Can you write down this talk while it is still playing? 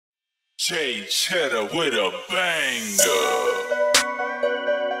J Cheddar with a banger.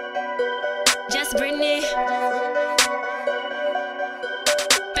 Just Brittany.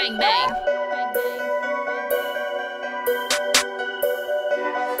 Bang bang.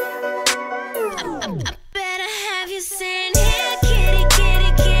 I better have you saying here, kitty,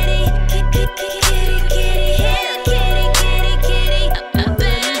 kitty, kitty, kitty, kitty, kitty, here, kitty, kitty, kitty. I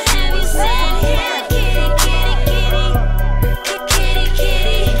better have you saying here, kitty, kitty, kitty, kitty,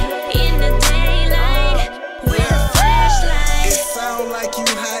 kitty, in the daylight with a flashlight. It sound like you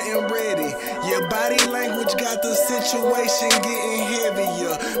hot and ready. Your body language got the situation getting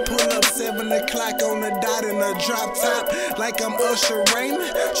heavier. Pull up 7 o'clock on the dot in a drop top, like I'm Usher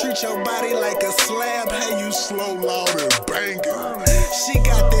Raymond. Treat your body like a slab. Hey, you slow, loud, and banger. She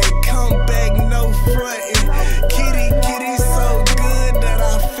got that comeback, no frontin'. Kitty, kitty, so good that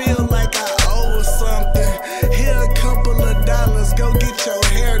I feel like I owe her something. Here a couple of dollars, go get your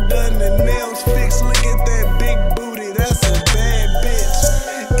hair done and nails fixed. Look at that big booty, that's a bad bitch.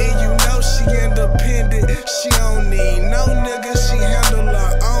 And you know she independent, she don't need no nigga. She handle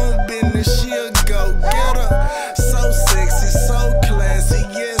her own business, she a go-getter. So sexy, so classy,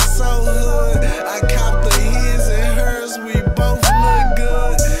 yeah, so hood. I cop the his and hers, we both look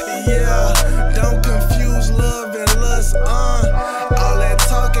good. Yeah, don't confuse love and lust, all that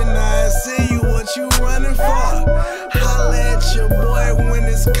talking, I see you, what you running for? Holla at your boy when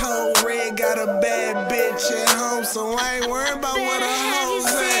it's cold red. Got a bad bitch at home, so I ain't worried about what a hoes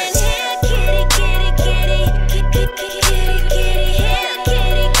at.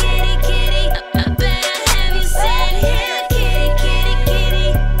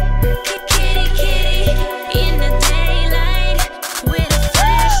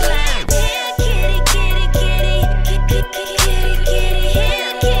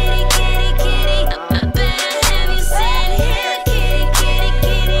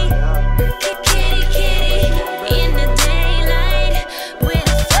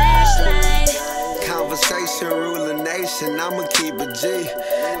 Rule the nation, I'ma keep it G.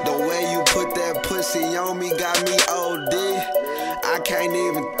 The way you put that pussy on me got me OD. I can't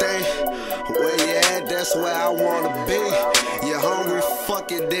even think. Where you at, that's where I wanna be. You hungry,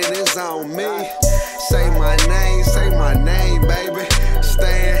 fuck it, then it's on me. Say my name, baby.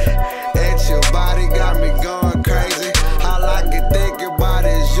 Staring at your body got me going crazy. All I can think about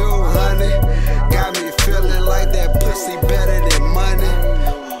is you, honey. Got me feeling like that pussy better than money.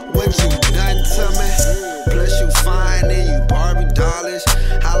 What you done to me? Plus you fine and you Barbie dollars.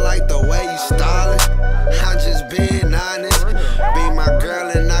 I like the way you style it. I'm just being honest. Be my girl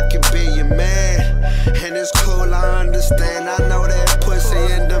and I can be your man. And it's cool, I understand. I